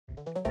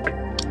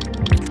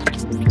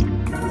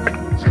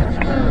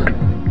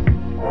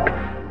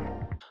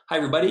Hi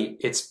everybody,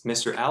 it's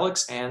Mr.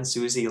 Alex and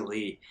Susie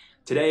Lee.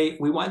 Today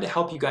we wanted to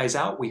help you guys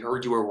out. We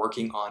heard you were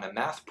working on a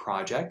math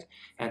project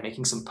and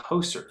making some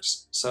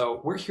posters.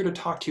 So we're here to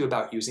talk to you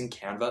about using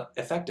Canva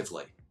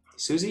effectively.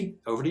 Susie,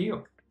 over to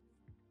you.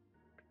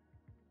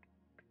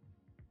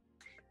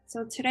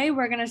 So today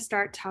we're going to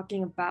start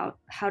talking about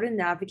how to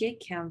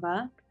navigate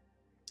Canva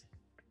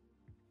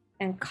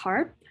and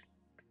CARP.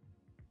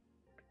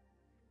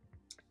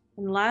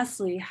 And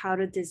lastly, how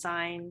to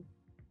design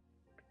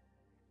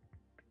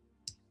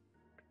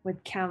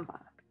with Canva.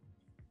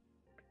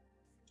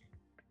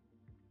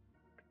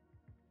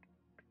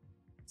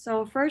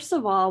 So first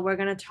of all, we're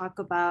going to talk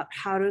about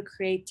how to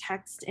create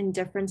text in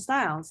different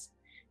styles.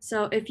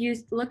 So if you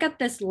look at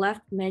this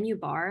left menu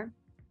bar,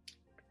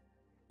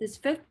 this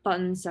fifth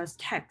button says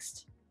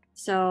text.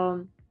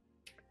 So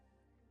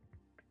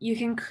you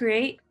can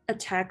create a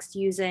text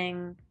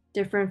using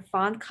different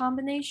font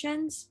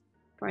combinations.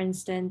 For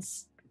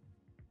instance,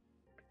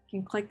 you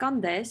can click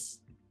on this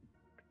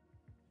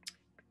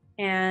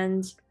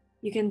and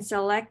you can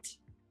select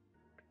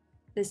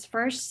this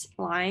first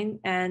line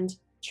and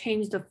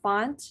change the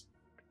font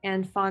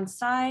and font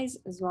size,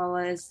 as well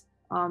as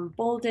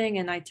bolding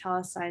and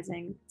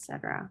italicizing,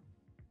 etc.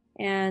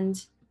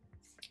 And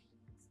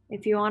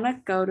if you want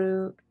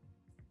to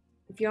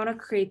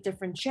create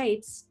different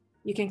shapes,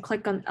 you can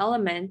click on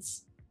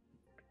elements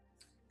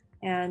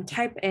and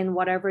type in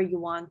whatever you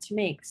want to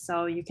make.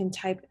 So you can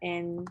type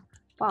in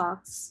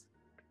box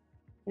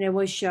and it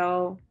will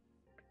show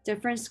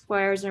different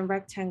squares and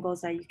rectangles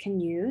that you can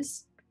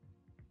use.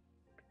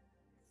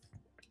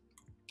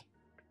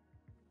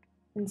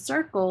 In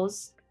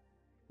circles,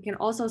 you can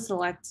also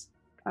select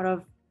out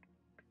of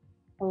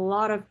a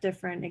lot of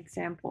different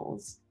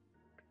examples,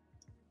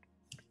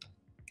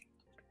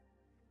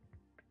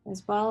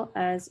 as well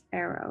as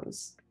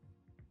arrows.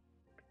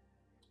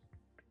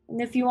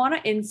 And if you want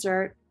to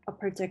insert a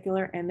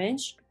particular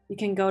image, you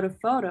can go to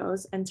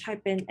photos and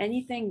type in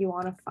anything you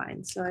want to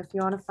find. So if you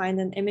want to find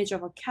an image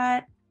of a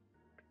cat,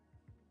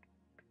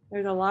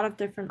 there's a lot of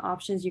different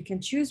options you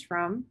can choose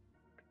from.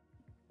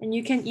 And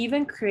you can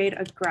even create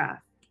a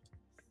graph.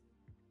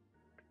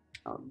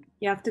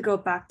 You have to go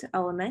back to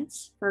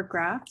elements for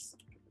graphs.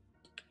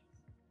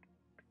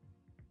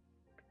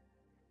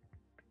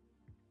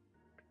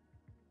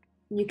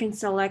 You can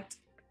select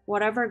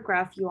whatever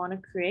graph you want to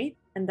create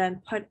and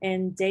then put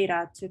in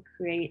data to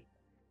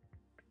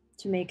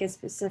make it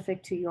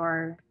specific to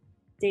your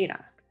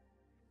data.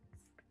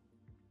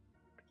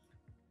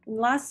 And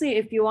lastly,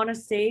 if you want to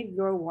save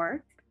your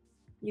work,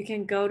 you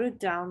can go to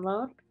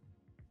download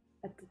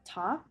at the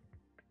top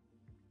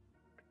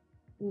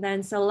and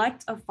then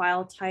select a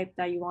file type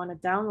that you want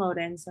to download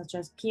in, such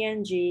as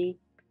PNG,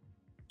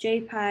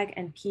 JPEG,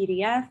 and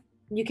PDF.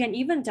 You can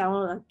even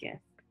download a GIF.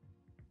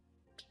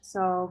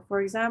 So for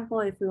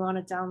example, if we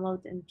want to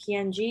download in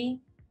PNG,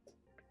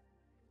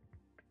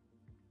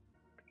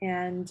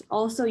 and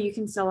also you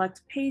can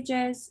select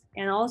pages,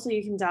 and also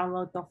you can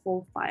download the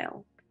whole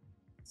file.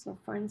 So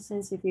for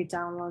instance, if you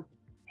download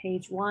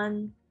page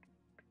 1,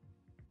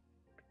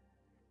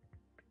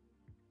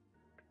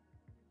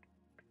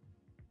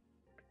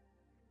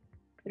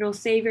 it'll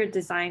save your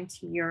design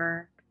to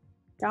your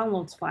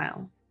downloads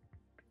file.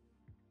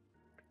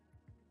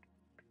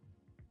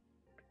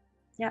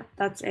 Yeah,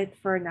 that's it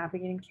for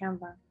navigating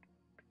Canva.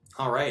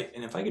 All right,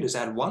 and if I could just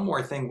add one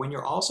more thing, when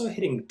you're also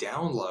hitting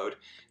download,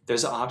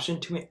 there's an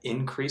option to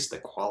increase the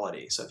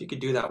quality. So if you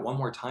could do that one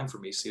more time for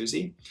me,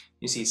 Susie.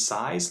 You see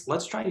size,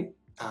 let's try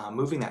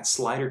moving that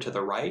slider to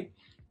the right,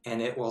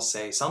 and it will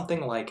say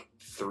something like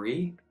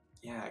 3.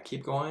 Yeah,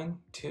 keep going,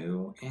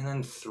 2, and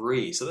then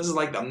 3. So this is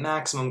like the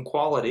maximum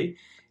quality.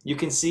 You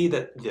can see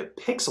that the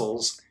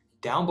pixels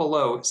down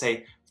below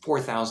say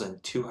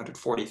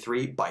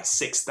 4,243 by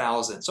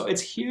 6,000. So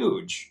it's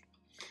huge.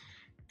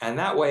 And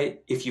that way,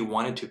 if you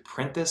wanted to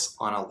print this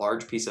on a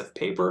large piece of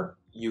paper,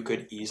 you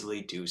could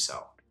easily do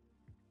so.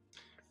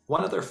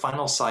 One other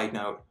final side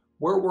note,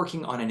 we're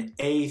working on an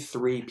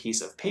A3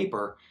 piece of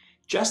paper.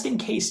 Just in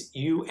case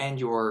you and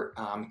your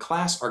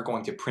class are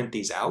going to print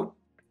these out,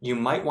 you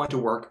might want to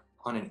work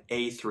on an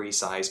A3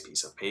 size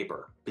piece of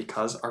paper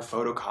because our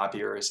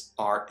photocopiers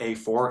are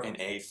A4 and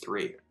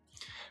A3.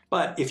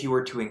 But if you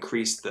were to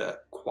increase the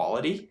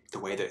quality, the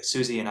way that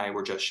Susie and I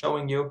were just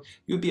showing you,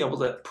 you'd be able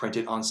to print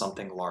it on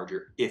something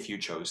larger if you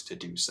chose to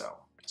do so.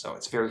 So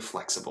it's very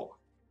flexible.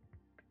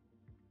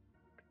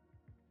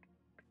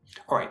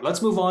 All right,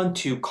 let's move on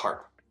to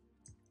CARP.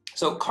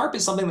 So CARP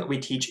is something that we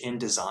teach in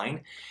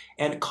design,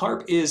 and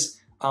CARP is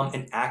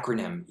an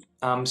acronym.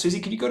 Susie,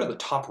 could you go to the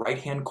top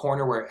right-hand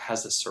corner where it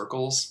has the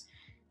circles?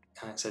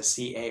 It says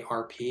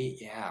C-A-R-P.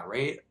 Yeah,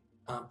 right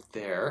up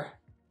there.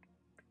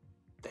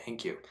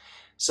 Thank you.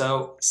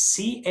 So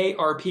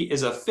C-A-R-P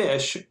is a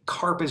fish.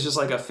 Carp is just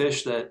like a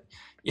fish that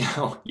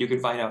you can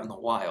find out in the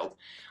wild.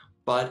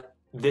 But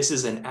this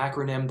is an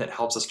acronym that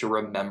helps us to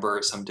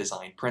remember some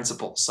design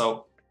principles.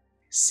 So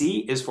C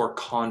is for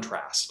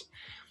contrast.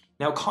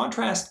 Now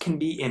contrast can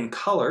be in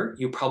color.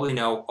 You probably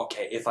know,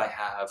 okay, if I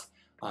have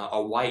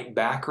a white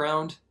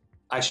background,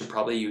 I should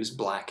probably use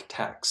black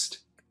text.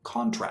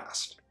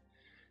 contrast.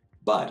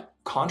 But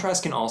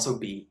contrast can also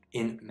be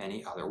in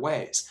many other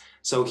ways.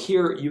 So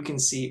here you can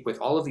see with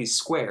all of these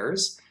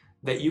squares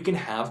that you can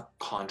have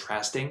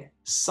contrasting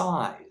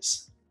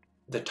size.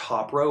 The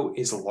top row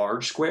is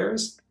large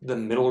squares, the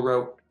middle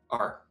row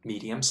are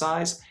medium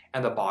size,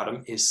 and the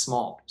bottom is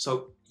small.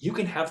 So you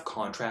can have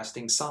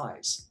contrasting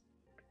size.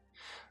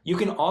 You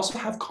can also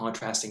have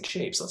contrasting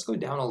shapes. Let's go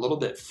down a little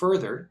bit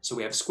further. So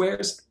we have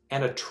squares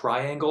and a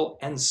triangle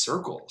and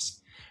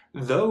circles.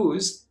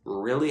 Those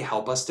really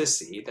help us to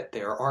see that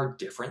there are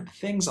different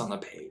things on the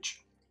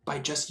page by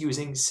just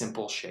using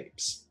simple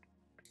shapes.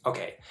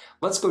 Okay,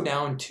 let's go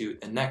down to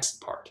the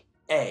next part.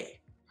 A,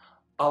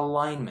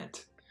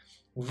 alignment.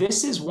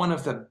 This is one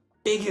of the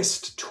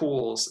biggest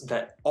tools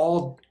that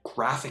all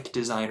graphic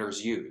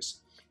designers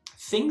use.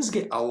 Things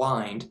get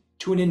aligned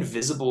to an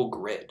invisible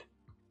grid.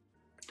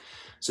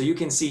 So you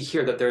can see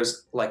here that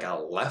there's like a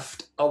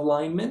left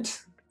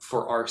alignment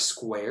for our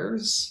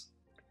squares.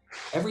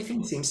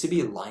 Everything seems to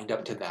be lined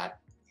up to that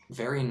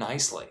very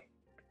nicely.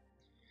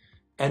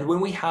 And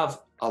when we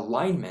have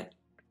alignment,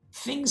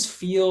 things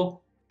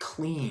feel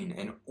clean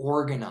and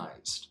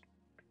organized.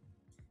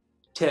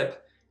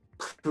 Tip,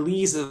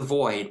 please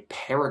avoid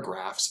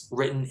paragraphs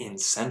written in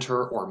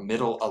center or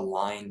middle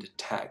aligned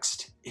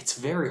text. It's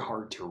very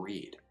hard to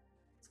read.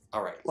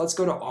 All right, let's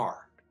go to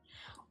R.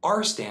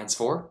 R stands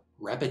for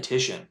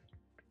repetition.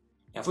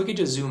 Now, if we could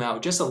just zoom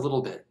out just a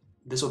little bit,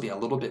 this will be a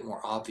little bit more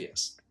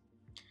obvious.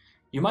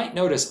 You might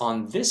notice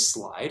on this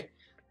slide,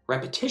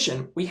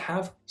 repetition, we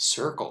have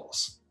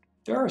circles.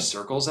 There are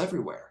circles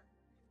everywhere.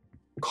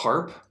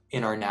 Carp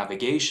in our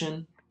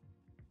navigation.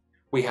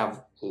 We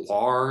have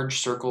large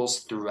circles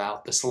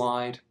throughout the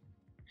slide.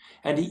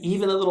 And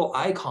even a little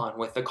icon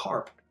with the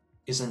carp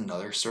is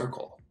another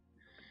circle.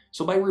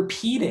 So by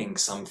repeating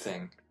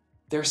something,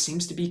 there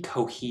seems to be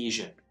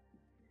cohesion.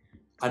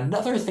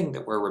 Another thing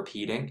that we're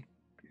repeating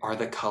are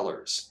the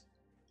colors.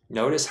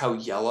 Notice how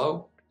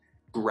yellow,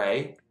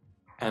 gray,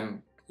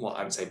 and well,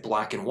 I would say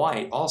black and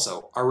white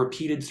also are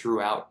repeated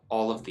throughout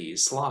all of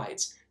these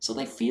slides. So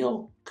they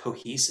feel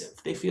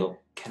cohesive. They feel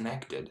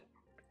connected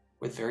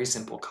with very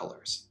simple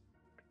colors.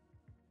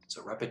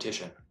 So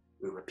repetition,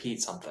 we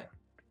repeat something.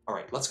 All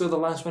right, let's go to the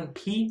last one.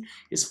 P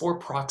is for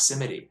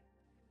proximity.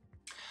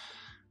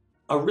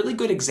 A really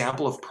good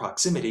example of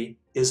proximity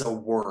is a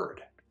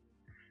word.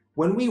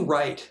 When we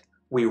write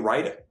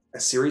a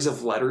series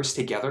of letters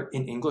together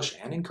in English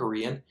and in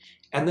Korean,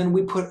 and then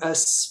we put a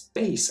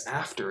space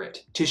after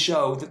it to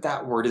show that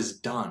that word is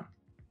done.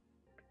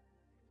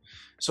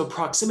 So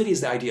proximity is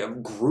the idea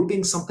of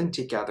grouping something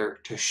together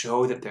to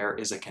show that there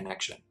is a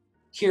connection.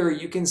 Here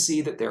you can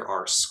see that there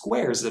are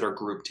squares that are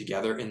grouped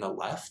together in the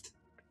left.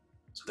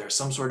 So there's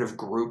some sort of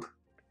group.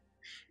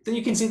 Then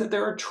you can see that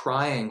there are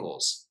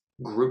triangles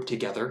grouped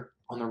together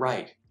on the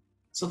right.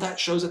 So that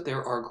shows that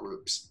there are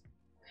groups.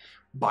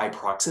 By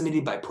proximity,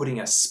 by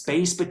putting a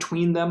space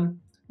between them,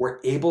 we're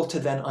able to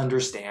then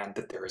understand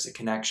that there is a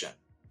connection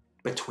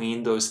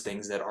between those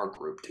things that are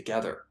grouped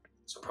together.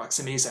 So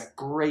proximity is a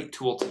great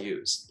tool to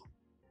use.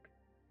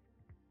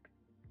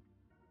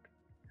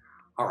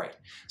 All right,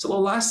 so the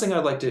last thing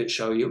I'd like to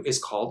show you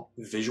is called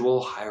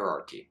visual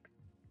hierarchy.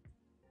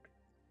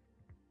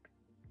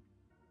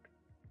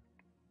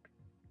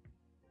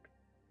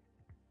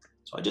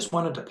 So I just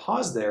wanted to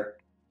pause there.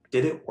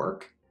 Did it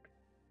work?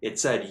 It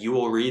said you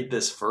will read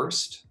this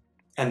first,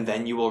 and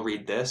then you will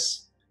read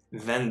this,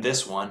 then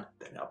this one,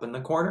 then up in the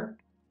corner,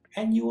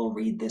 and you will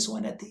read this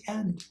one at the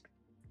end.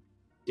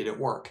 Did it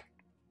work?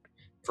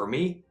 For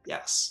me,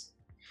 yes.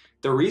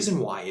 The reason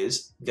why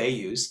is they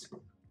used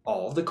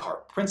all of the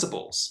CARP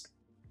principles.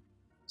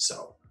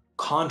 So,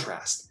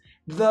 contrast,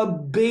 the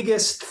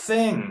biggest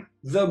thing,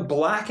 the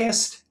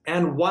blackest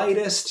and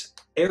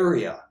whitest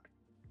area,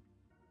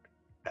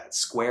 that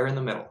square in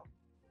the middle,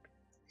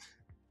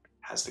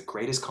 has the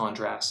greatest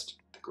contrast,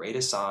 the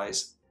greatest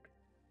size,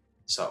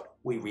 so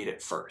we read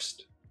it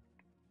first.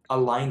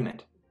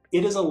 Alignment,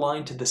 it is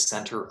aligned to the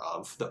center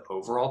of the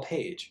overall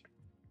page,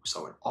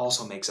 so it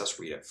also makes us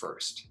read it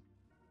first.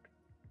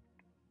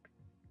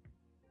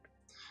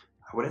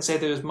 I wouldn't say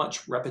there's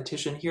much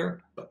repetition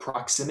here, but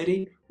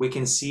proximity, we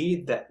can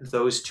see that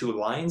those two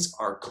lines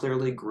are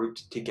clearly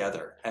grouped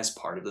together as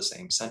part of the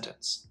same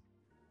sentence.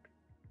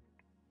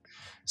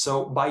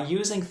 So by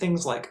using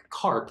things like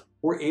CARP,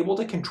 we're able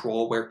to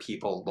control where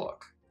people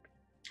look.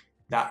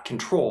 That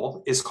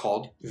control is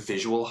called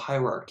visual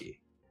hierarchy.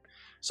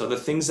 So the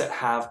things that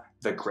have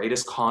the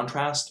greatest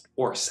contrast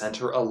or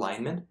center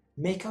alignment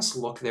make us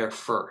look there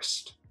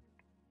first.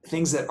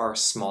 Things that are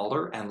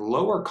smaller and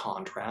lower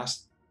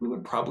contrast, we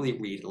would probably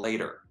read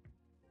later.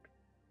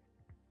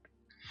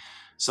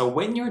 So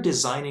when you're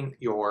designing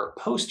your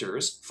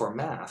posters for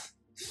math,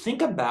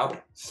 think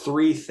about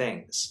 3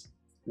 things.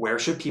 Where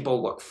should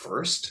people look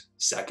first,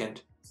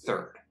 second,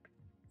 third?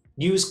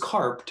 Use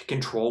CARP to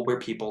control where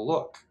people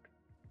look.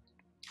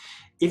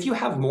 If you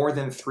have more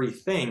than 3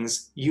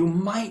 things, you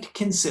might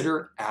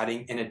consider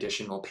adding an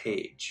additional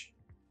page.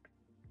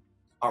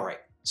 All right,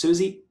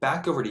 Susie,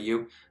 back over to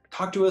you.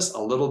 Talk to us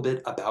a little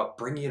bit about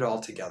bringing it all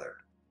together.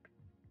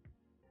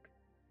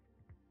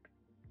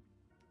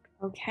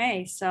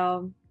 Okay,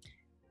 so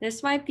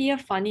this might be a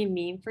funny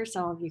meme for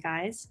some of you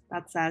guys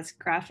that says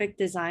graphic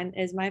design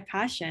is my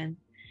passion.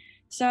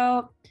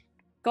 So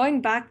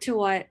going back to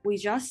what we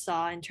just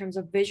saw in terms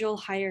of visual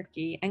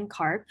hierarchy and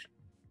CARP,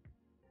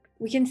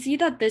 we can see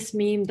that this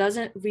meme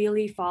doesn't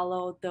really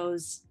follow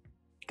those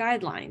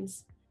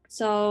guidelines.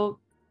 So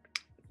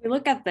if we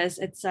look at this,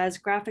 it says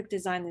graphic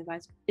design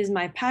is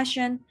my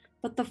passion,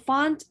 but the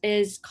font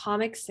is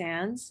Comic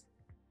Sans,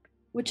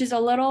 which is a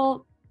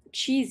little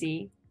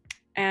cheesy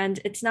and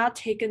it's not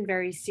taken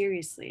very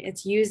seriously.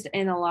 It's used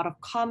in a lot of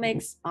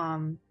comics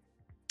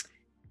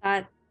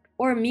that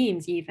or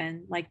memes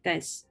even like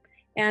this.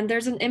 And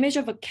there's an image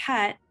of a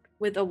cat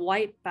with a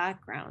white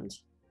background.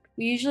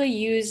 We usually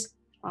use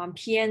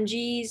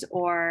PNGs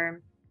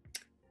or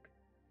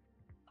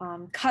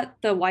cut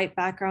the white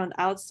background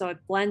out so it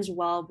blends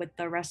well with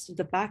the rest of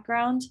the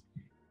background.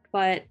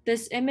 But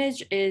this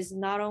image is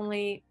not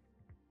only,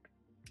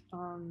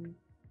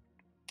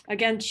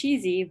 again,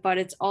 cheesy, but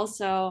it's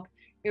also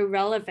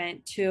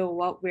irrelevant to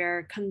what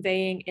we're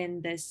conveying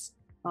in this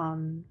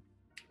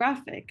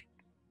graphic.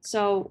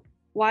 So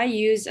why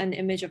use an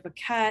image of a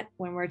cat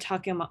when we're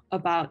talking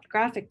about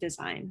graphic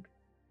design?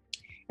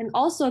 And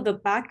also the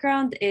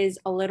background is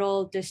a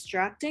little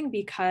distracting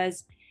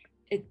because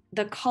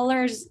the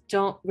colors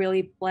don't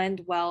really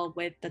blend well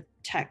with the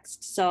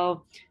text.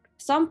 So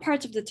some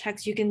parts of the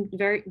text you can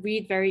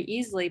read very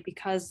easily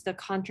because the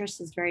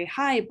contrast is very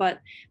high. But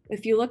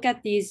if you look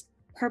at these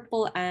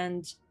purple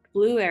and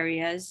blue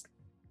areas,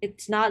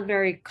 it's not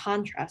very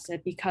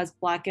contrasted because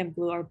black and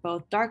blue are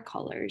both dark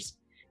colors.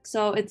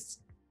 So it's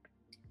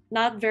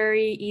not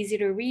very easy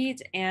to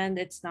read and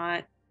it's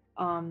not,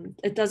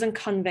 it doesn't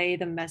convey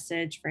the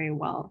message very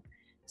well.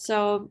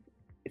 So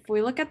if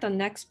we look at the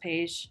next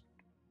page,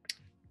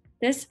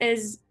 this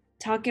is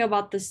talking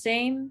about the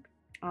same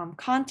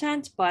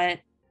content, but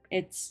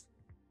it's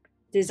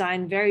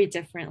designed very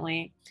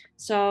differently.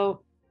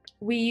 So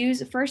we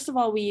use, first of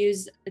all, we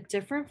use a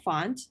different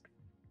font.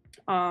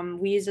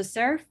 We use a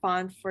serif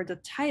font for the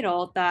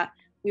title that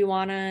we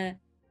want to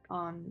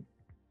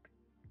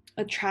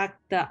attract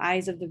the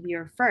eyes of the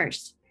viewer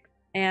first.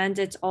 And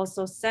it's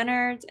also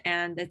centered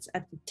and it's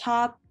at the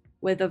top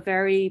with a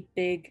very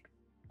big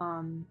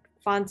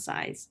font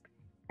size.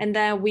 And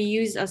then we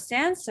use a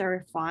sans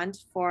serif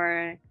font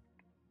for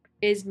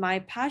is my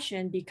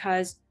passion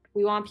because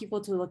we want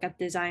people to look at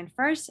design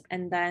first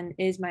and then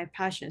is my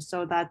passion.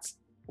 So that's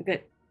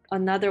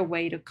another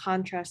way to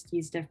contrast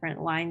these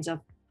different lines of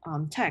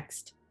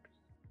text.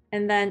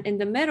 And then in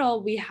the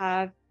middle, we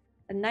have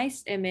a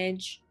nice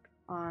image.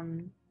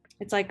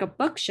 It's like a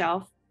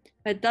bookshelf,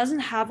 but it doesn't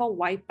have a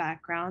white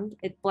background.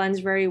 It blends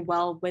very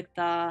well with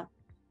the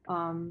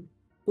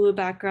blue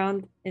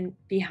background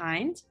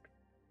behind.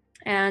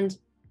 And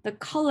the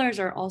colors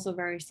are also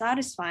very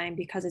satisfying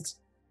because it's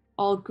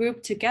all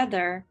grouped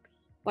together,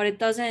 but it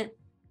doesn't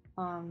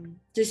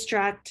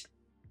distract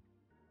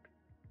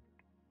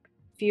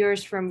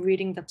viewers from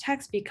reading the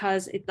text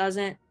because it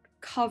doesn't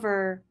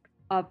cover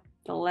up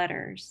the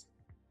letters.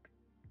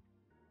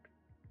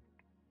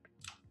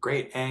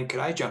 Great, and could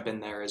I jump in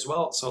there as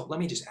well? So let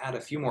me just add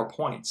a few more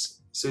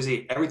points.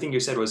 Susie, everything you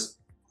said was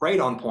right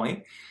on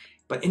point,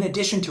 but in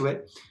addition to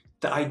it,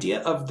 the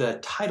idea of the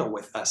title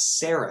with a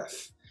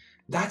serif,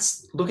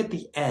 look at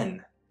the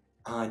N.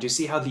 Do you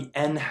see how the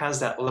N has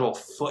that little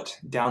foot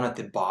down at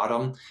the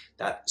bottom,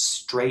 that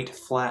straight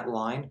flat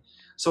line?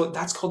 So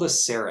that's called a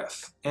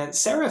serif. And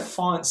serif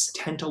fonts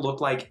tend to look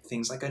like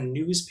things like a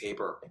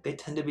newspaper. They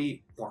tend to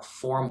be more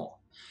formal.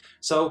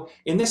 So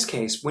in this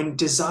case, when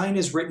design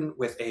is written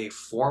with a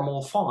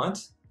formal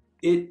font,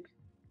 it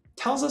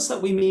tells us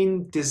that we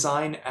mean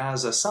design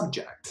as a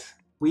subject.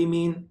 We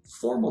mean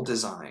formal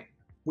design.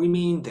 We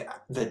mean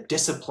the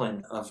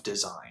discipline of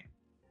design.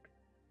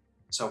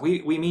 So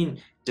we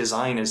mean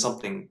design is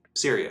something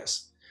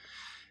serious.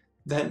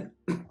 Then,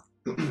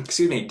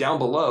 excuse me, down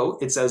below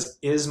it says,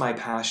 is my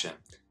passion.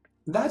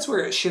 That's where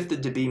it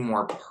shifted to be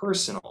more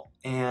personal.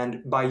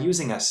 And by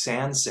using a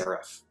sans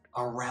serif,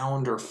 a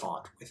rounder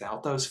font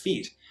without those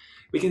feet,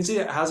 we can see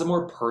it has a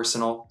more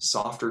personal,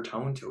 softer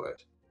tone to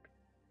it.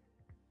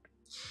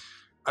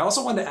 I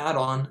also want to add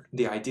on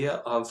the idea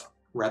of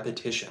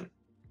repetition.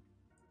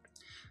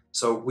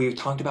 So we've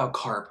talked about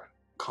CARP,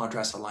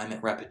 contrast,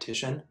 alignment,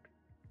 repetition,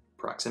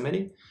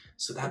 proximity.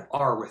 So that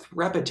R with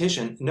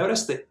repetition,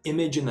 notice the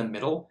image in the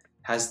middle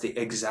has the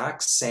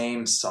exact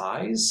same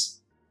size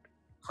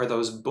for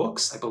those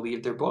books. I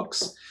believe they're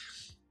books.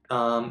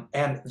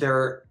 And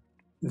they're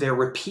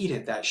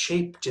repeated. That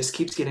shape just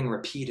keeps getting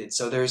repeated.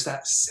 So there's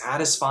that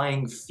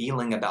satisfying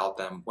feeling about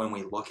them when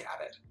we look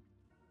at it.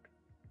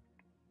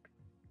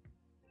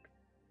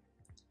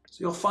 So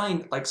you'll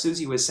find, like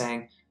Susie was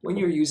saying, when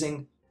you're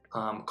using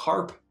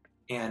CARP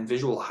and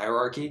visual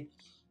hierarchy,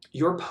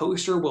 your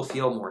poster will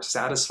feel more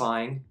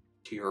satisfying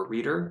to your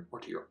reader or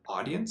to your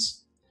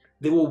audience.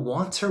 They will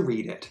want to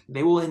read it.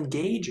 They will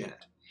engage in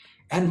it.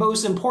 And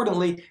most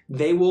importantly,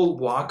 they will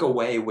walk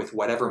away with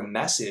whatever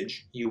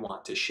message you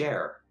want to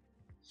share.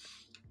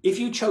 If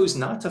you chose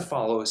not to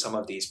follow some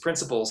of these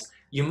principles,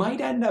 you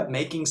might end up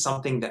making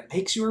something that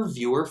makes your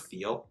viewer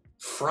feel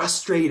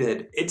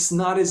frustrated. It's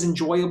not as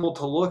enjoyable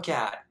to look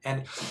at,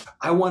 and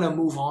I want to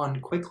move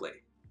on quickly.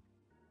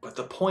 But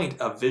the point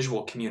of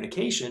visual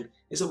communication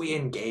is that we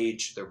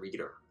engage the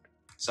reader.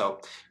 So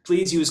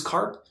please use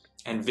CARP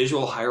and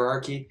visual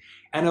hierarchy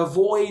and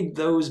avoid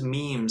those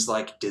memes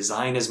like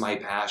design is my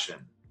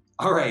passion.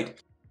 All right.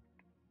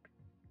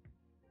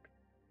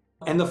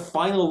 And the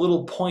final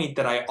little point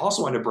that I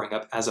also want to bring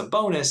up as a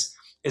bonus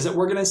is that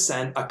we're going to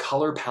send a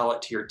color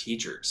palette to your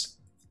teachers.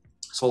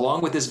 So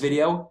along with this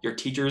video, your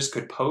teachers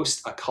could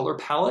post a color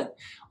palette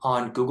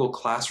on Google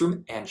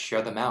Classroom and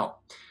share them out.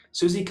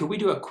 Susie, could we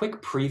do a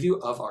quick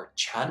preview of our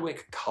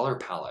Chadwick color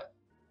palette?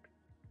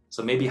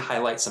 So maybe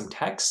highlight some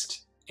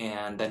text,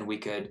 and then we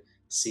could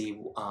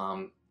see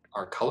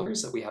our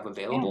colors that we have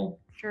available.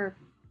 Yeah, sure.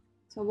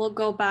 So we'll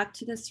go back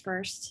to this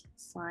first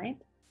slide.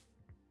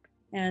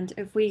 And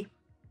if we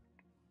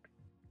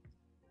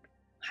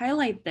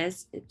highlight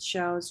this, it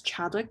shows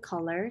Chadwick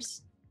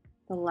colors,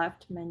 the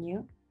left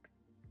menu.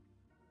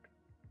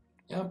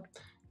 Yep.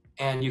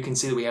 And you can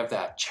see that we have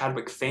that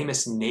Chadwick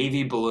famous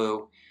navy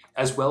blue,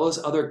 as well as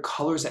other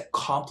colors that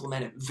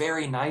complement it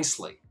very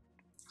nicely.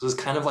 This is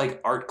kind of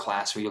like art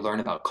class where you learn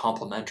about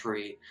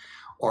complementary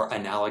or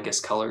analogous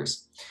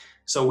colors.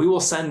 So we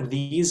will send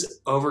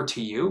these over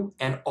to you,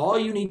 and all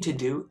you need to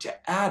do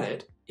to add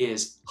it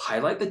is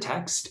highlight the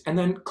text and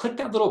then click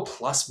that little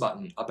plus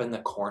button up in the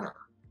corner.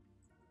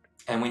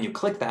 And when you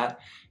click that,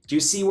 do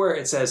you see where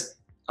it says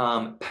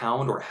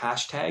pound or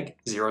hashtag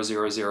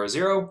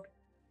 0000?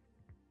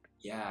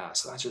 Yeah,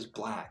 so that's just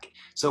black.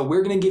 So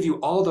we're going to give you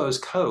all those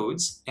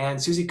codes.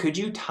 And Susie, could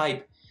you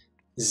type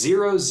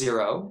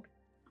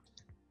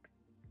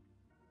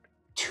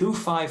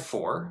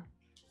 00254A?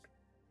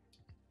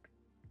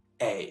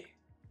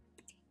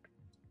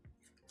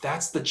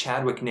 That's the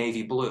Chadwick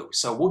navy blue.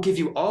 So we'll give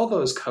you all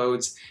those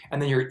codes,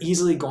 and then you're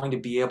easily going to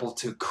be able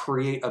to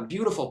create a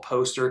beautiful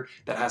poster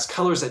that has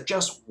colors that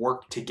just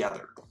work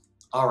together.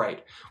 All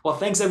right. Well,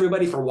 thanks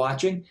everybody for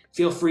watching.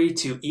 Feel free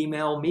to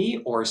email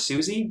me or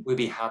Susie. We'd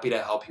be happy to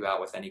help you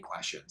out with any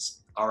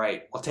questions. All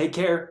right. Well, take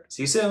care.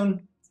 See you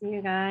soon. See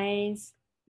you guys.